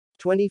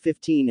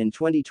2015 and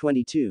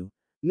 2022,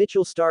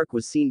 Mitchell Starc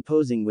was seen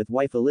posing with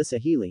wife Alyssa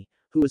Healy,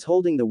 who was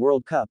holding the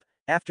World Cup,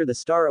 after the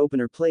star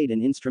opener played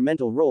an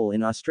instrumental role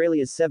in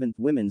Australia's 7th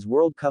Women's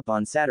World Cup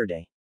on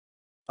Saturday.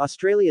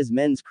 Australia's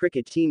men's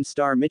cricket team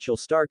star Mitchell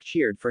Starc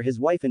cheered for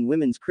his wife and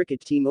women's cricket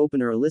team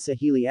opener Alyssa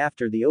Healy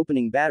after the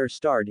opening batter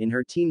starred in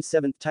her team's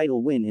 7th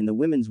title win in the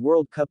Women's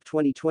World Cup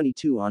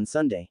 2022 on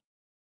Sunday.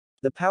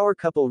 The power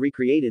couple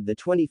recreated the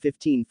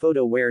 2015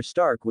 photo where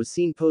Starc was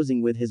seen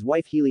posing with his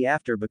wife Healy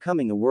after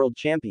becoming a world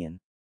champion.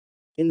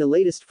 In the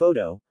latest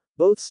photo,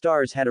 both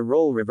stars had a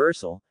role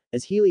reversal,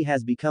 as Healy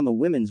has become a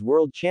women's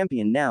world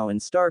champion now and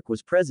Starc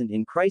was present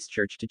in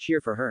Christchurch to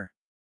cheer for her.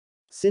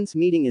 Since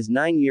meeting as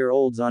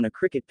 9-year-olds on a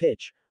cricket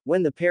pitch,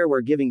 when the pair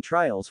were giving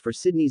trials for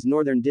Sydney's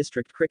Northern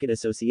District Cricket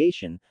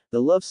Association,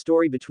 the love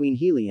story between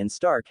Healy and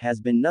Starc has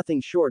been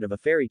nothing short of a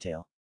fairy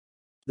tale.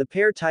 The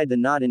pair tied the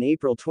knot in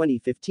April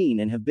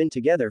 2015 and have been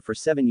together for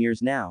 7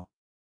 years now.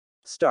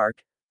 Starc,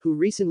 who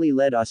recently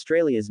led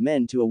Australia's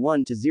men to a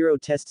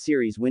 1-0 Test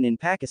series win in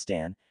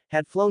Pakistan,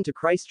 had flown to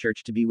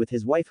Christchurch to be with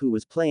his wife who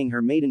was playing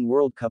her maiden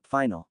World Cup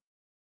final.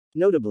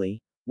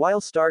 Notably, while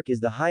Starc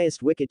is the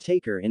highest wicket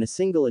taker in a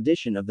single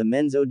edition of the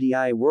Men's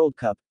ODI World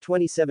Cup,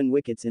 27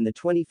 wickets in the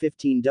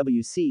 2015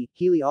 WC,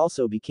 Healy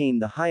also became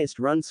the highest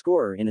run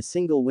scorer in a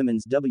single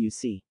Women's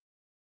WC.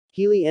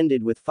 Healy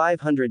ended with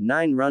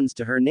 509 runs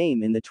to her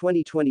name in the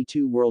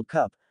 2022 World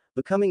Cup,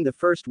 becoming the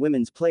first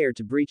women's player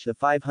to breach the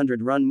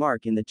 500-run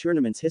mark in the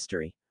tournament's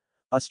history.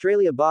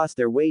 Australia bossed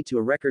their way to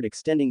a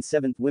record-extending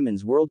 7th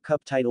Women's World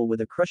Cup title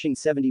with a crushing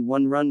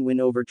 71-run win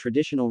over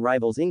traditional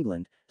rivals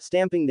England,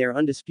 stamping their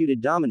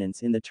undisputed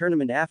dominance in the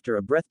tournament after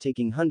a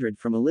breathtaking 100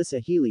 from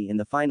Alyssa Healy in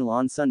the final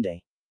on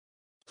Sunday.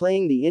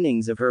 Playing the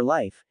innings of her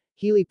life,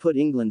 Healy put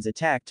England's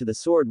attack to the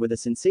sword with a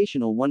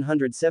sensational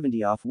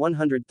 170 off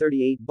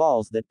 138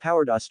 balls that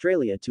powered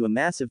Australia to a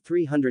massive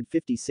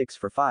 356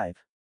 for 5.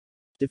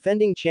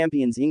 Defending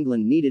champions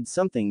England needed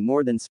something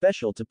more than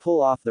special to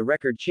pull off the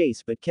record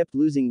chase but kept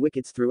losing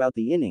wickets throughout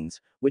the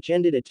innings, which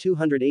ended at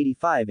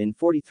 285 in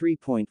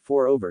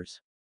 43.4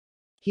 overs.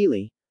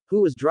 Healy,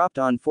 who was dropped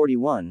on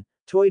 41,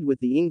 toyed with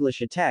the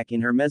English attack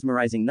in her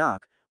mesmerizing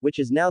knock, which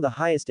is now the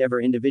highest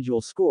ever individual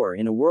score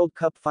in a World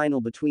Cup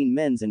final between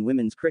men's and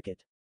women's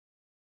cricket.